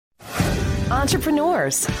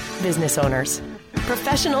entrepreneurs, business owners,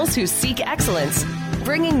 professionals who seek excellence,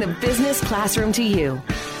 bringing the business classroom to you.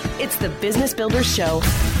 It's the Business Builders Show.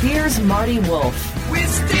 Here's Marty Wolf. We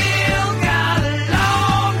still got a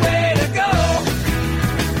long way to go.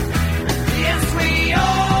 Yes, we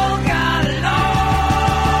all got a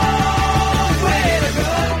long way to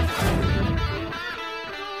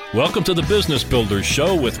go. Welcome to the Business Builders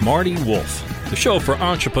Show with Marty Wolf, the show for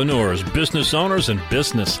entrepreneurs, business owners, and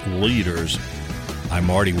business leaders. I'm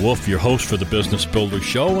Marty Wolf, your host for the Business Builders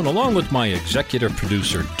Show, and along with my executive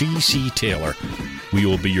producer, D.C. Taylor, we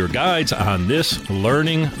will be your guides on this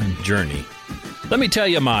learning journey. Let me tell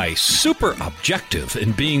you my super objective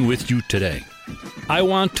in being with you today. I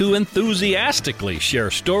want to enthusiastically share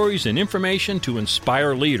stories and information to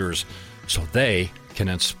inspire leaders so they can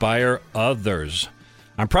inspire others.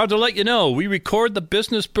 I'm proud to let you know we record the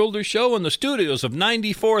Business Builder Show in the studios of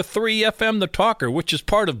 94.3 FM The Talker, which is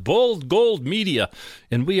part of Bold Gold Media,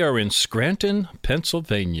 and we are in Scranton,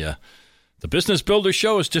 Pennsylvania. The Business Builder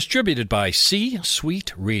Show is distributed by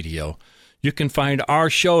C-Suite Radio. You can find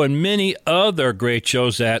our show and many other great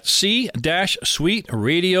shows at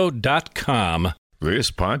c-suiteradio.com.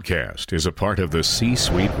 This podcast is a part of the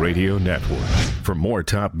C-Suite Radio Network. For more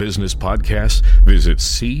top business podcasts, visit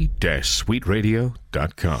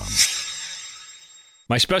c-suiteradio.com.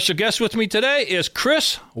 My special guest with me today is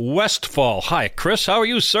Chris Westfall. Hi, Chris. How are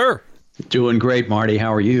you, sir? Doing great, Marty.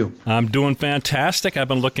 How are you? I'm doing fantastic. I've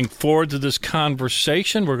been looking forward to this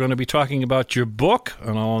conversation. We're going to be talking about your book,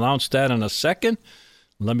 and I'll announce that in a second.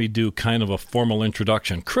 Let me do kind of a formal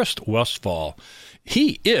introduction. Chris Westfall.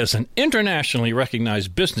 He is an internationally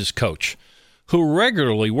recognized business coach who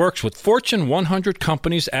regularly works with Fortune 100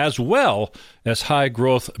 companies as well as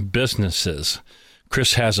high-growth businesses.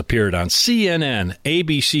 Chris has appeared on CNN,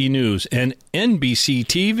 ABC News, and NBC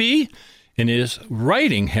TV, and his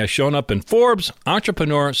writing has shown up in Forbes,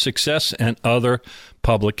 Entrepreneur, Success, and other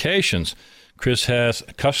publications. Chris has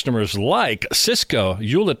customers like Cisco,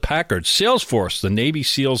 Hewlett-Packard, Salesforce, the Navy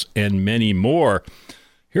SEALs, and many more.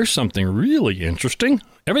 Here's something really interesting.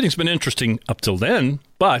 Everything's been interesting up till then,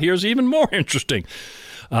 but here's even more interesting.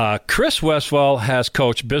 Chris Westfall has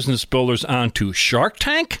coached business builders onto Shark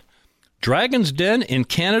Tank, Dragon's Den in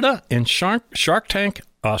Canada, and Shark Tank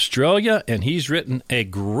Australia, and he's written a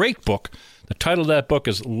great book. The title of that book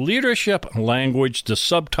is Leadership Language. The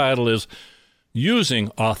subtitle is Using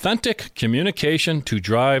Authentic Communication to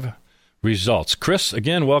Drive Results. Chris,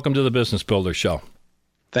 again, welcome to the Business Builder Show.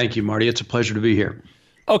 Thank you, Marty. It's a pleasure to be here.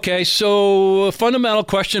 Okay, so a fundamental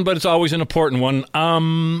question, but it's always an important one.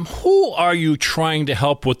 Who are you trying to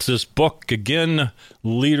help with this book? Again,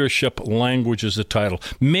 Leadership Language is the title.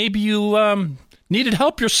 Maybe you needed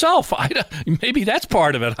help yourself. Maybe that's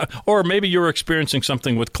part of it. Or maybe you're experiencing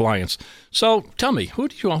something with clients. So tell me, who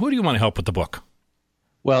do you want to help with the book?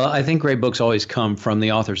 Well, I think great books always come from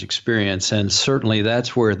the author's experience, and certainly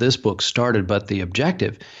that's where this book started. But the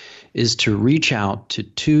objective is to reach out to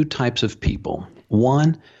two types of people.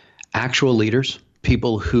 One, actual leaders,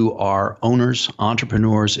 people who are owners,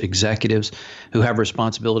 entrepreneurs, executives, who have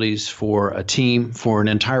responsibilities for a team, for an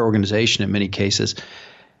entire organization in many cases.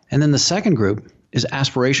 And then the second group is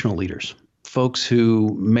aspirational leaders, folks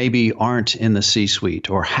who maybe aren't in the C-suite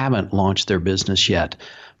or haven't launched their business yet,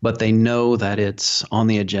 but they know that it's on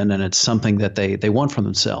the agenda and it's something that they want for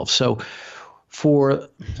themselves. So for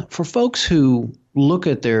folks who look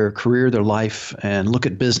at their career, their life, and look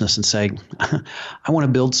at business and say, I want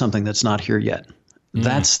to build something that's not here yet.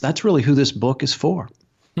 That's really who this book is for.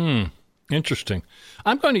 Interesting.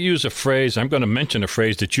 I'm going to use a phrase, I'm going to mention a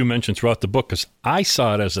phrase that you mentioned throughout the book because I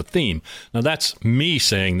saw it as a theme. Now, that's me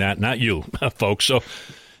saying that, not you, folks. So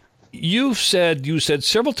you said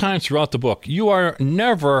several times throughout the book, you are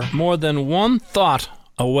never more than one thought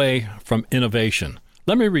away from innovation.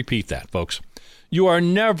 Let me repeat that, folks. You are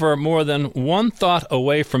never more than one thought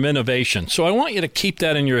away from innovation. So I want you to keep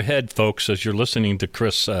that in your head, folks, as you're listening to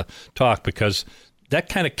Chris talk, because that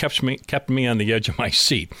kind of kept me on the edge of my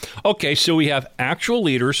seat. Okay, so we have actual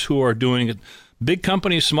leaders who are doing it, big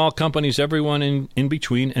companies, small companies, everyone in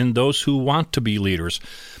between, and those who want to be leaders.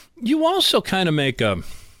 You also kind of make I don't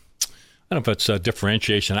know if it's a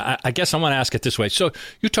differentiation. I guess I want to ask it this way. So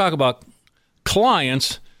you talk about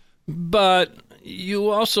clients, but you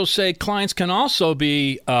also say clients can also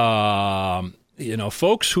be,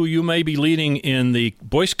 folks who you may be leading in the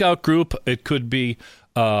Boy Scout group. It could be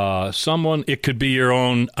it could be your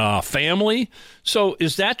own family. So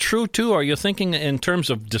is that true too? Are you thinking in terms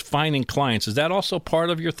of defining clients? Is that also part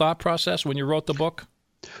of your thought process when you wrote the book?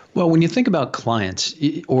 Well, when you think about clients,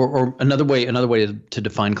 or another way to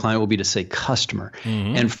define client will be to say customer.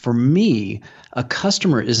 And for me, a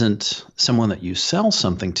customer isn't someone that you sell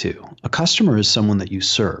something to. A customer is someone that you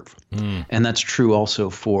serve. And that's true also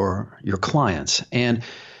for your clients. And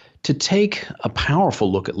to take a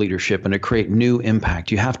powerful look at leadership and to create new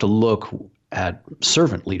impact, you have to look at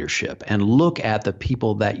servant leadership and look at the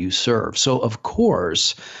people that you serve. So, of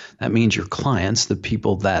course, that means your clients, the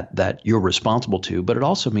people that you're responsible to, but it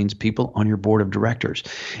also means people on your board of directors.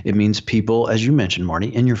 It means people, as you mentioned, Marty,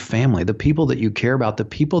 in your family, the people that you care about, the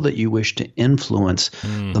people that you wish to influence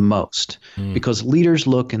the most. Because leaders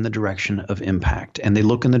look in the direction of impact and they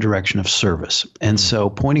look in the direction of service. And so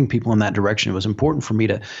pointing people in that direction, it was important for me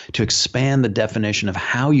to expand the definition of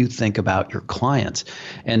how you think about your clients.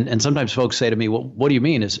 And sometimes folks say to me, well, what do you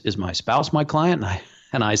mean? Is my spouse my client?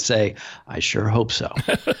 And I say, I sure hope so.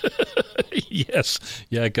 Yes.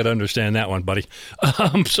 Yeah, I could understand that one, buddy.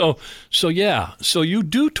 So you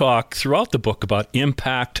do talk throughout the book about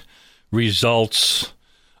impact, results,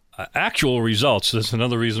 actual results. That's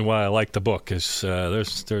another reason why I like the book is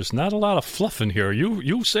there's not a lot of fluff in here.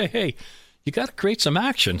 You say, hey, you got to create some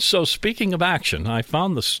action. So speaking of action, I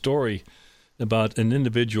found the story about an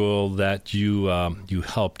individual that you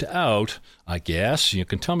helped out, I guess. You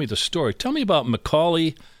can tell me the story. Tell me about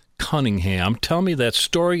Macaulay Cunningham. Tell me that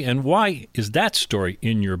story, and why is that story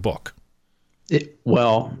in your book?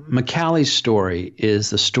 Well, Macaulay's story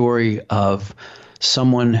is the story of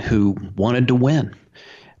someone who wanted to win,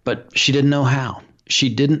 but she didn't know how. She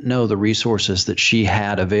didn't know the resources that she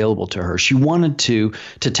had available to her. She wanted to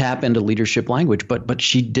tap into leadership language, but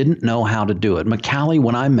she didn't know how to do it. Macaulay,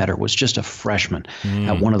 when I met her, was just a freshman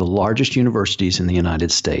at one of the largest universities in the United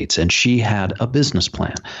States, and she had a business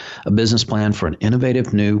plan for an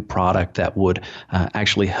innovative new product that would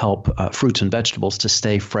actually help fruits and vegetables to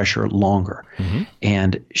stay fresher longer.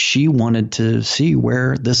 And she wanted to see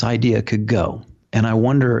where this idea could go. And I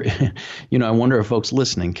wonder, if folks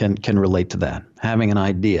listening can relate to that. Having an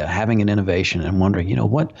idea, having an innovation, and wondering,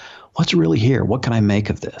 what's really here? What can I make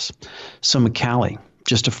of this? So Macaulay,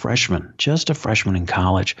 just a freshman in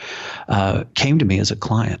college, came to me as a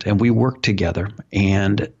client, and we worked together.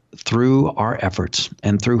 And through our efforts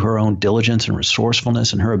and through her own diligence and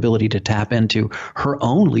resourcefulness and her ability to tap into her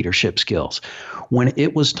own leadership skills, when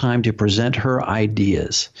it was time to present her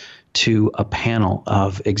ideas to a panel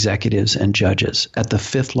of executives and judges at the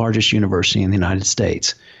 5th largest university in the United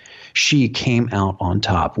States, she came out on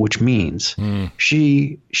top, which means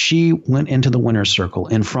she went into the winner's circle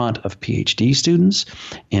in front of PhD students,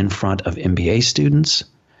 in front of MBA students.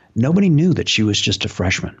 Nobody knew that she was just a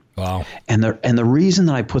freshman. Wow. And the reason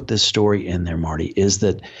that I put this story in there, Marty, is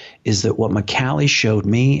that what Macaulay showed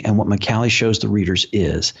me and what Macaulay shows the readers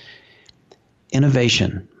is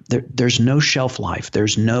innovation. There's no shelf life.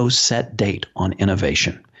 There's no set date on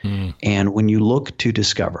innovation. And when you look to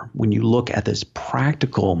discover, when you look at this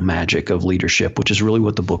practical magic of leadership, which is really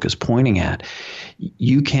what the book is pointing at,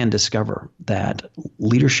 you can discover that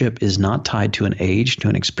leadership is not tied to an age, to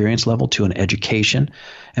an experience level, to an education.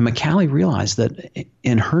 And Macaulay realized that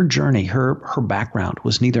in her journey, her background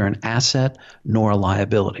was neither an asset nor a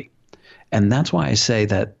liability. And that's why I say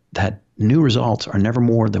that new results are never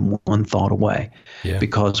more than one thought away. Yeah.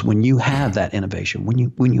 Because when you have that innovation,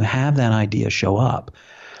 when you have that idea show up,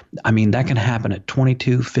 I mean, that can happen at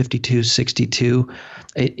 22, 52, 62.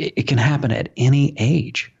 It can happen at any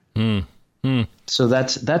age. So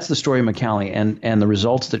that's the story of Macaulay, and the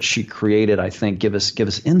results that she created, I think, give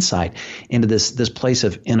us insight into this place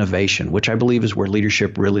of innovation, which I believe is where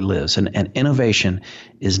leadership really lives. And innovation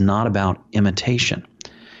is not about imitation.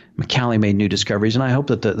 Macaulay made new discoveries, and I hope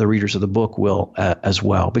that the readers of the book will as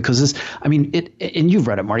well, because and you've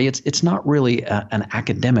read it, Marty. It's not really an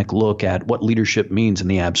academic look at what leadership means in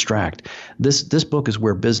the abstract. This book is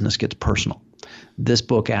where business gets personal. This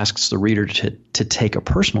book asks the reader to take a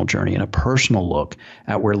personal journey and a personal look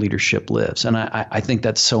at where leadership lives, and I think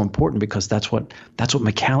that's so important because that's what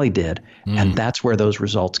Macaulay did, and that's where those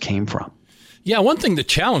results came from. Yeah, one thing that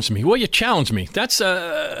challenged me. Well, you challenged me. That's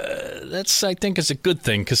I think is a good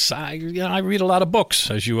thing because I read a lot of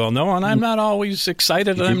books, as you well know, and I'm not always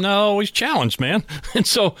excited and I'm not always challenged, man. And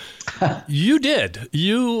so you did.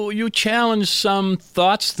 You challenged some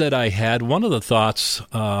thoughts that I had. One of the thoughts,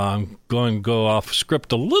 I'm going to go off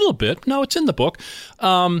script a little bit. No, it's in the book.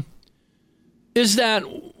 Is that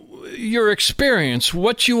your experience,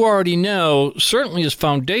 what you already know, certainly is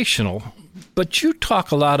foundational. But you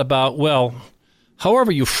talk a lot about, well,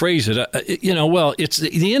 however you phrase it, it's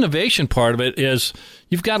the innovation part of it is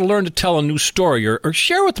you've got to learn to tell a new story or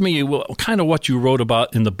share with me kind of what you wrote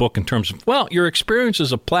about in the book in terms of, well, your experience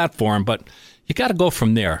is a platform, but you got to go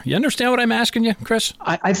from there. You understand what I'm asking you, Chris?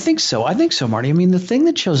 I think so. I think so, Marty. I mean, the thing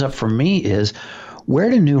that shows up for me is, where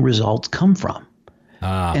do new results come from?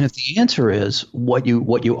 And if the answer is what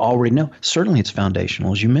you already know, certainly it's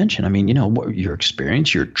foundational, as you mentioned. I mean, your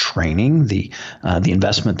experience, your training, the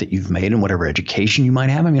investment that you've made in whatever education you might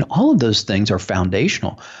have. I mean, all of those things are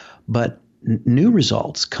foundational. But new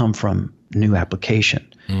results come from new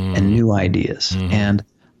application and new ideas. And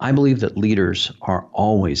I believe that leaders are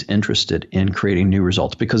always interested in creating new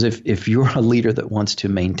results, because if you're a leader that wants to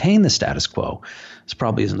maintain the status quo, this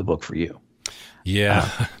probably isn't the book for you. Yeah,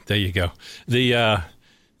 there you go.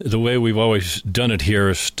 The way we've always done it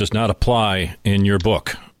here does not apply in your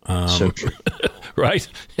book. So true. Right?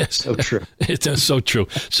 Yes. So true. It's so true.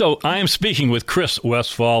 So I am speaking with Chris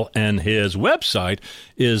Westfall, and his website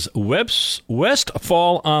is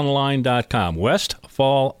westfallonline.com.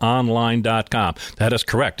 Westfallonline.com. That is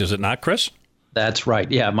correct, is it not, Chris? That's right.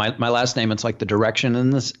 Yeah, my last name, it's like the direction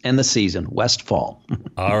and the season, Westfall.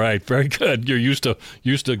 All right, very good. You're used to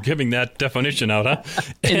giving that definition out, huh?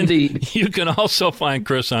 Indeed. You can also find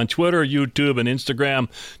Chris on Twitter, YouTube, and Instagram.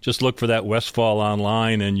 Just look for that Westfall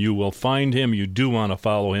Online, and you will find him. You do want to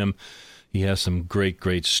follow him. He has some great,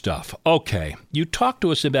 great stuff. Okay, you talked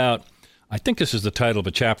to us about, I think this is the title of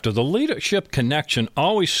a chapter, the leadership connection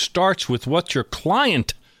always starts with what your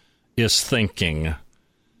client is thinking.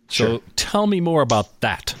 So Sure. Tell me more about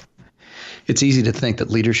that. It's easy to think that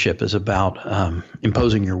leadership is about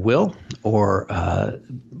imposing your will or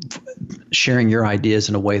sharing your ideas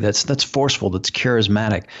in a way that's forceful, that's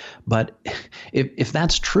charismatic. But if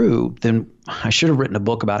that's true, then I should have written a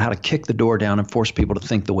book about how to kick the door down and force people to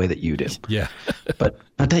think the way that you do. Yeah. but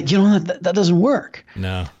that doesn't work.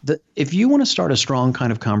 No. If you want to start a strong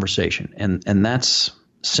kind of conversation, and that's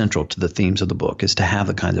central to the themes of the book, is to have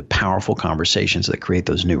the kinds of powerful conversations that create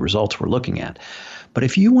those new results we're looking at. But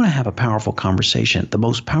if you want to have a powerful conversation, the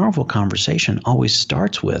most powerful conversation always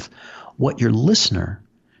starts with what your listener,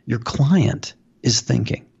 your client, is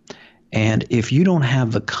thinking. And if you don't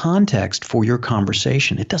have the context for your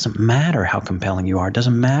conversation, it doesn't matter how compelling you are. It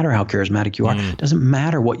doesn't matter how charismatic you are. It doesn't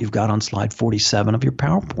matter what you've got on slide 47 of your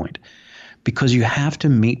PowerPoint, because you have to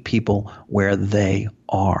meet people where they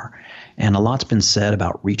are. And a lot's been said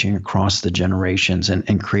about reaching across the generations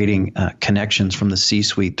and creating connections from the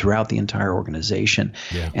C-suite throughout the entire organization.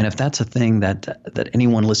 Yeah. And if that's a thing that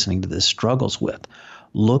anyone listening to this struggles with,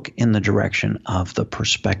 look in the direction of the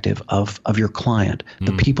perspective of your client,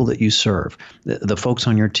 the people that you serve, the folks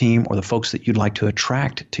on your team, or the folks that you'd like to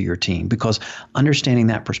attract to your team, because understanding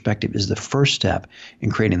that perspective is the first step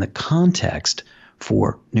in creating the context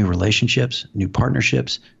for new relationships, new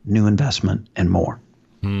partnerships, new investment, and more.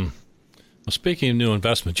 Well, speaking of new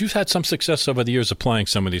investments, you've had some success over the years applying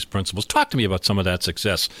some of these principles. Talk to me about some of that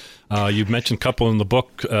success. You've mentioned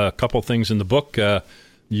a couple things in the book.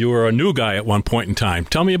 You were a new guy at one point in time.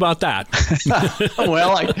 Tell me about that.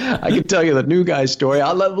 Well, I can tell you the new guy story.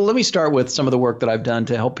 Let me start with some of the work that I've done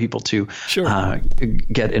to help people to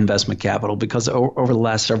get investment capital, because over the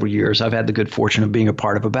last several years, I've had the good fortune of being a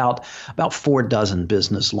part of about 4 dozen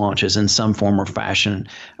business launches in some form or fashion,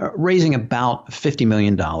 raising about $50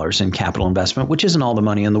 million in capital investment, which isn't all the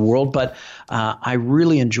money in the world, but I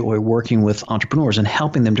really enjoy working with entrepreneurs and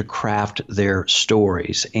helping them to craft their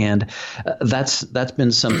stories. And that's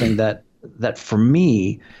been something that for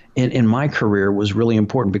me in my career was really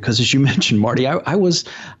important, because as you mentioned, Marty, I was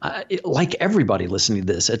like everybody listening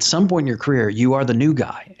to this, at some point in your career, you are the new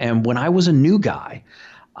guy. And when I was a new guy,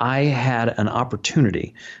 I had an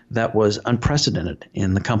opportunity that was unprecedented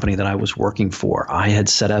in the company that I was working for. I had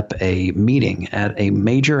set up a meeting at a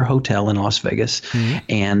major hotel in Las Vegas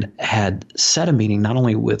and had set a meeting not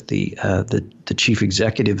only with the chief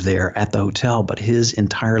executive there at the hotel, but his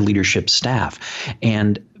entire leadership staff.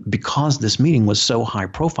 And because this meeting was so high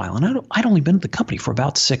profile, and I'd only been at the company for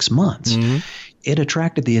about 6 months, it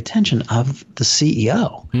attracted the attention of the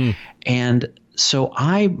CEO. And so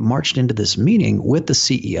I marched into this meeting with the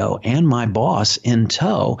CEO and my boss in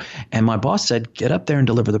tow, and my boss said, "Get up there and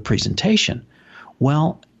deliver the presentation."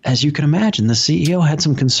 Well, as you can imagine, the CEO had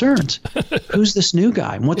some concerns. Who's this new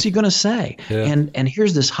guy? And what's he going to say? Yeah. And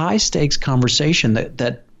here's this high stakes conversation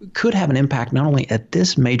that could have an impact not only at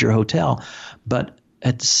this major hotel, but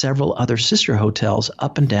at several other sister hotels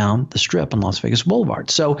up and down the Strip on Las Vegas Boulevard.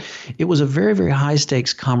 So it was a very, very high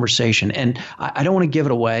stakes conversation. And I don't want to give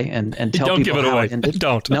it away and tell people how it ended.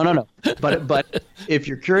 Don't. No. But if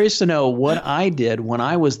you're curious to know what I did when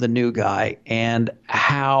I was the new guy and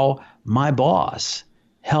how my boss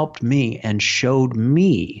helped me and showed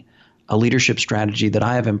me a leadership strategy that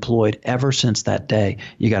I have employed ever since that day,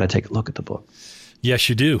 you got to take a look at the book. Yes,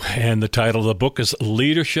 you do. And the title of the book is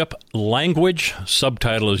Leadership Language.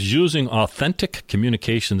 Subtitle is Using Authentic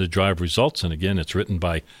Communication to Drive Results. And again, it's written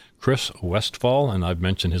by Chris Westfall, and I've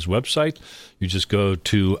mentioned his website. You just go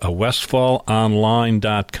to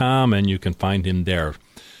westfallonline.com, and you can find him there.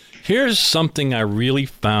 Here's something I really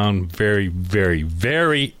found very, very,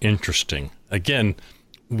 very interesting. Again,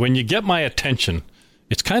 when you get my attention,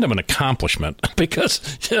 it's kind of an accomplishment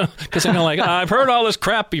because I'm like, I've heard all this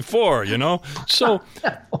crap before, So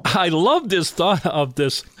I love this thought of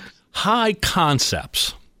this high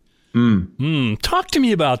concepts. Talk to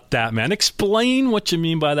me about that, man. Explain what you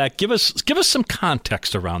mean by that. Give us some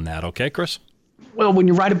context around that, okay, Chris? Well, when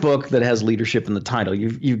you write a book that has leadership in the title,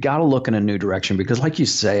 you've got to look in a new direction because, like you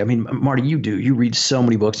say, I mean, Marty, you read so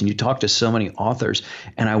many books and you talk to so many authors,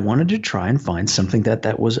 and I wanted to try and find something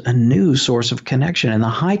that was a new source of connection. And the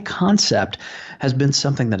high concept has been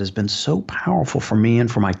something that has been so powerful for me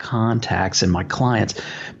and for my contacts and my clients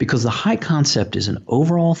because the high concept is an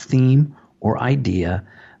overall theme or idea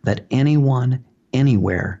that anyone,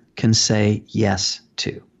 anywhere can say yes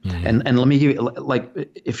to. Mm-hmm. And let me give you, like,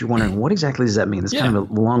 if you're wondering, what exactly does that mean? It's kind of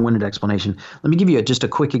a long-winded explanation. Let me give you just a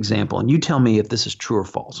quick example, and you tell me if this is true or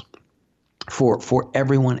false. For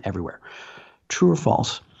everyone, everywhere. True or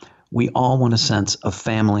false, we all want a sense of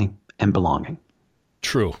family and belonging.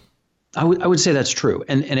 True. I would say that's true.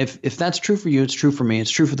 And if that's true for you, it's true for me,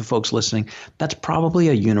 it's true for the folks listening. That's probably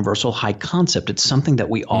a universal high concept. It's something that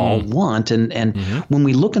we all want. And when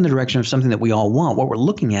we look in the direction of something that we all want, what we're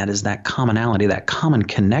looking at is that commonality, that common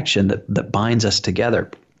connection that binds us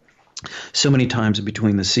together. So many times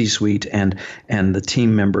between the C-suite and the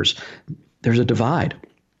team members, there's a divide.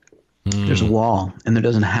 There's a wall, and there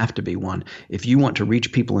doesn't have to be one. If you want to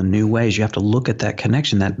reach people in new ways, you have to look at that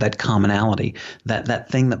connection, that commonality, that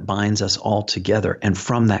thing that binds us all together. And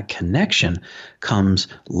from that connection comes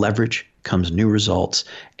leverage, comes new results,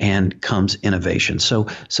 and comes innovation. So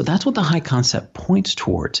that's what the high concept points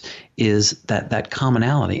towards, is that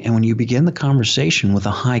commonality. And when you begin the conversation with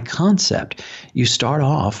a high concept, you start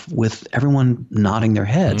off with everyone nodding their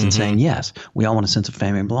heads and saying, yes, we all want a sense of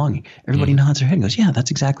family and belonging. Everybody nods their head and goes, yeah,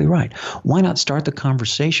 that's exactly right. Why not start the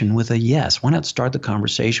conversation with a yes? Why not start the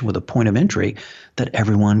conversation with a point of entry that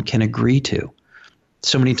everyone can agree to?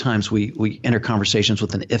 So many times we enter conversations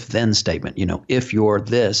with an if-then statement. If you're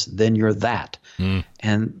this, then you're that.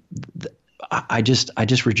 And I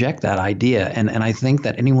just reject that idea. And I think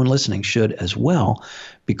that anyone listening should as well,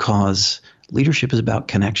 because leadership is about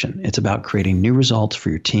connection. It's about creating new results for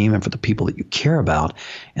your team and for the people that you care about.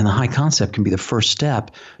 And the high concept can be the first step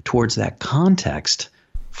towards that context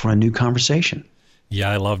for a new conversation. Yeah,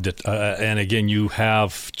 I loved it. And again, you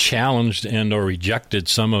have challenged and or rejected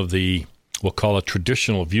some of the, we'll call it,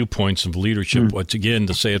 traditional viewpoints of leadership. Once again,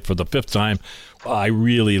 to say it for the fifth time, I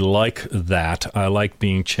really like that. I like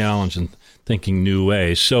being challenged and thinking new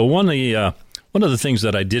ways. So one of the things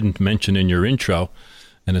that I didn't mention in your intro,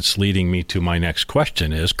 and it's leading me to my next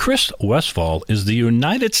question, is Chris Westfall is the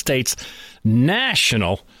United States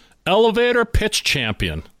National Elevator Pitch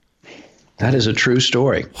Champion. That is a true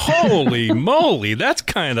story. Holy moly, that's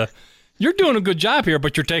you're doing a good job here,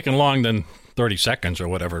 but you're taking long than 30 seconds or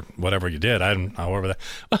whatever you did. I don't know, however that.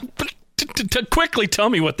 But to quickly tell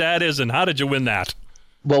me what that is and how did you win that?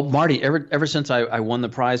 Well, Marty, ever since I won the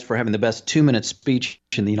prize for having the best 2-minute speech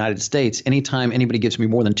in the United States, anytime anybody gives me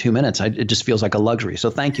more than 2 minutes, it just feels like a luxury.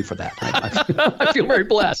 So thank you for that. I feel very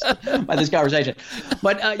blessed by this conversation.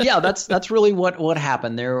 But that's really what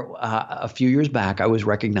happened there. A few years back, I was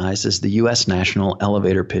recognized as the U.S. National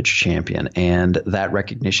Elevator Pitch Champion, and that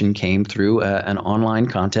recognition came through an online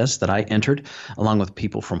contest that I entered along with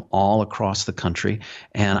people from all across the country,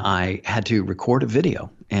 and I had to record a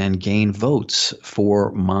video and gain votes for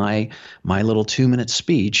my little 2-minute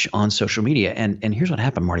speech on social media. And here's what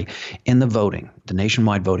happened, Marty. In the voting, the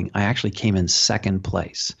nationwide voting, I actually came in second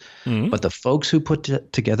place. But the folks who put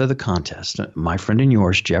together the contest, my friend and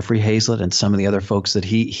yours, Jeffrey Hazlett, and some of the other folks that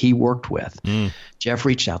he worked with, Jeff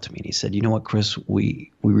reached out to me and he said, you know what, Chris,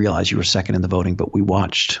 we realized you were second in the voting, but we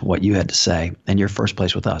watched what you had to say, and you're first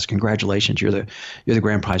place with us. Congratulations. You're the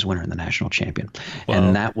grand prize winner and the national champion. Wow.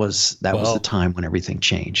 And that was the time when everything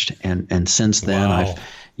changed. And since then, I've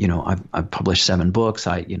published 7 books.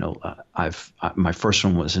 My first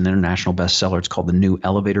one was an international bestseller. It's called The New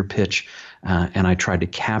Elevator Pitch. And I tried to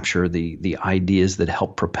capture the ideas that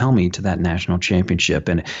helped propel me to that national championship.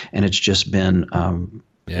 And it's just been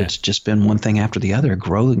It's just been one thing after the other,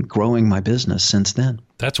 growing my business since then.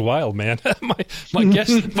 That's wild, man. my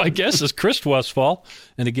guess is Chris Westfall.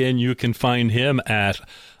 And again, you can find him at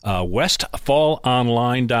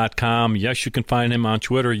westfallonline.com. Yes, you can find him on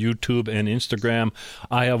Twitter, YouTube, and Instagram.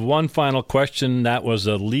 I have one final question. That was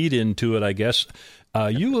a lead-in to it, I guess.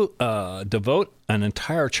 You devote an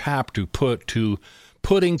entire chapter to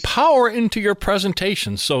putting power into your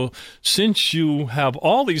presentation. So since you have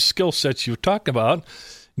all these skill sets you talk about,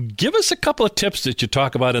 give us a couple of tips that you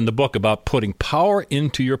talk about in the book about putting power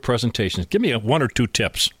into your presentations. Give me one or two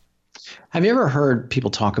tips. Have you ever heard people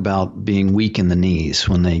talk about being weak in the knees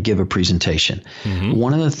when they give a presentation? Mm-hmm.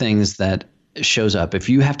 One of the things that shows up if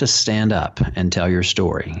you have to stand up and tell your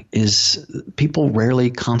story is people rarely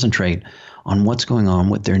concentrate on what's going on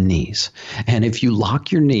with their knees. And if you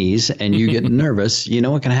lock your knees and you get nervous, you know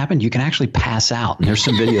what can happen? You can actually pass out. And there's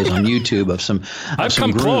some videos on YouTube of some I've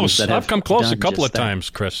come close. I've come close a couple of times,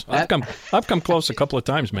 Chris. I've come close a couple of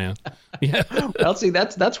times, man. Yeah. Well, see,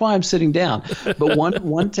 that's why I'm sitting down. But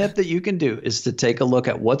one tip that you can do is to take a look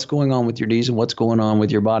at what's going on with your knees and what's going on with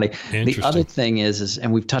your body. The other thing is,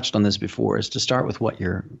 and we've touched on this before, is to start with what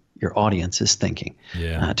your audience is thinking.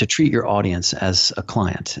 Yeah. To treat your audience as a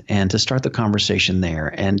client and to start the conversation there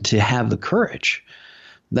and to have the courage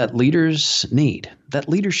that leaders need, that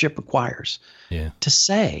leadership requires, to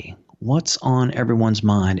say what's on everyone's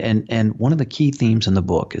mind. And one of the key themes in the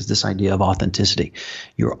book is this idea of authenticity,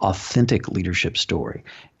 your authentic leadership story.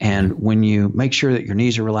 And when you make sure that your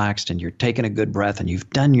knees are relaxed and you're taking a good breath and you've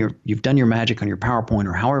done your magic on your PowerPoint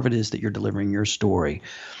or however it is that you're delivering your story,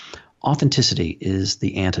 authenticity is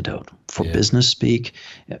the antidote for business speak,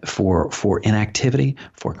 for inactivity,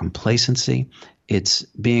 for complacency. It's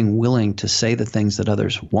being willing to say the things that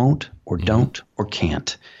others won't or don't or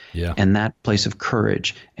can't. Yeah. And that place of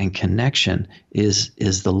courage and connection is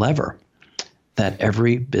the lever that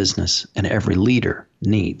every business and every leader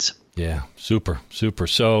needs. Yeah, super.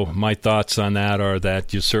 So my thoughts on that are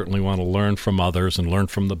that you certainly want to learn from others and learn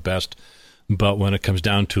from the best. But when it comes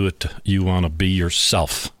down to it, you want to be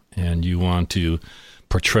yourself. And you want to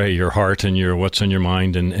portray your heart and what's on your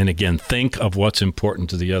mind, and again, think of what's important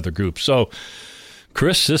to the other group. So,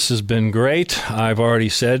 Chris, this has been great. I've already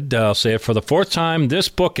said, I'll say it for the fourth time, this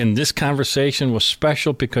book and this conversation was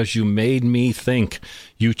special because you made me think.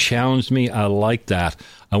 You challenged me. I like that.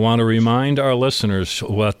 I want to remind our listeners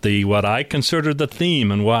what I consider the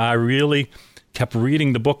theme and why I really kept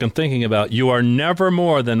reading the book and thinking about. You are never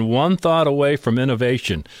more than one thought away from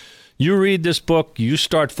innovation. You read this book, you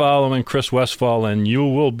start following Chris Westfall, and you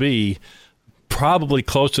will be probably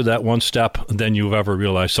closer to that one step than you've ever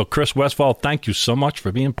realized. So, Chris Westfall, thank you so much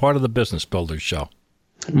for being part of the Business Builders Show.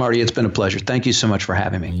 Marty, it's been a pleasure. Thank you so much for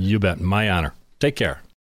having me. You bet. My honor. Take care.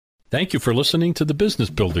 Thank you for listening to the Business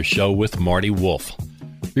Builders Show with Marty Wolf.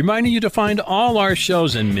 Reminding you to find all our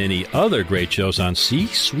shows and many other great shows on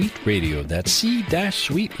C-Suite Radio. That's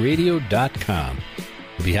c-suiteradio.com.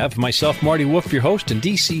 On behalf of myself, Marty Wolf, your host, and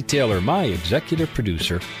DC Taylor, my executive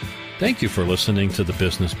producer, thank you for listening to the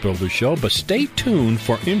Business Builders Show, but stay tuned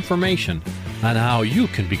for information on how you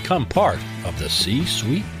can become part of the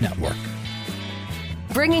C-Suite Network.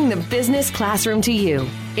 Bringing the business classroom to you.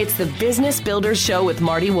 It's the Business Builders Show with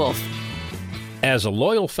Marty Wolf. As a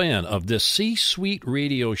loyal fan of this C-Suite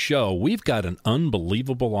Radio show, we've got an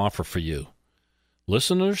unbelievable offer for you.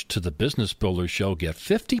 Listeners to the Business Builders Show get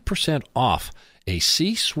 50% off a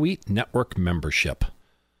C-Suite Network membership.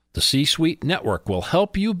 The C-Suite Network will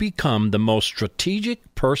help you become the most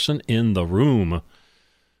strategic person in the room.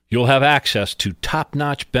 You'll have access to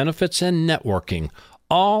top-notch benefits and networking,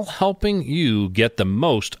 all helping you get the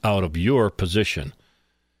most out of your position.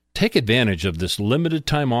 Take advantage of this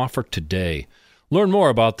limited-time offer today. Learn more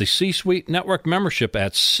about the C-Suite Network membership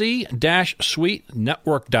at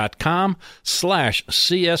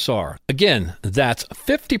c-suitenetwork.com/CSR. Again, that's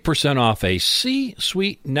 50% off a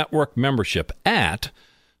C-Suite Network membership at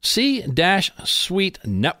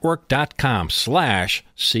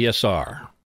c-suitenetwork.com/CSR.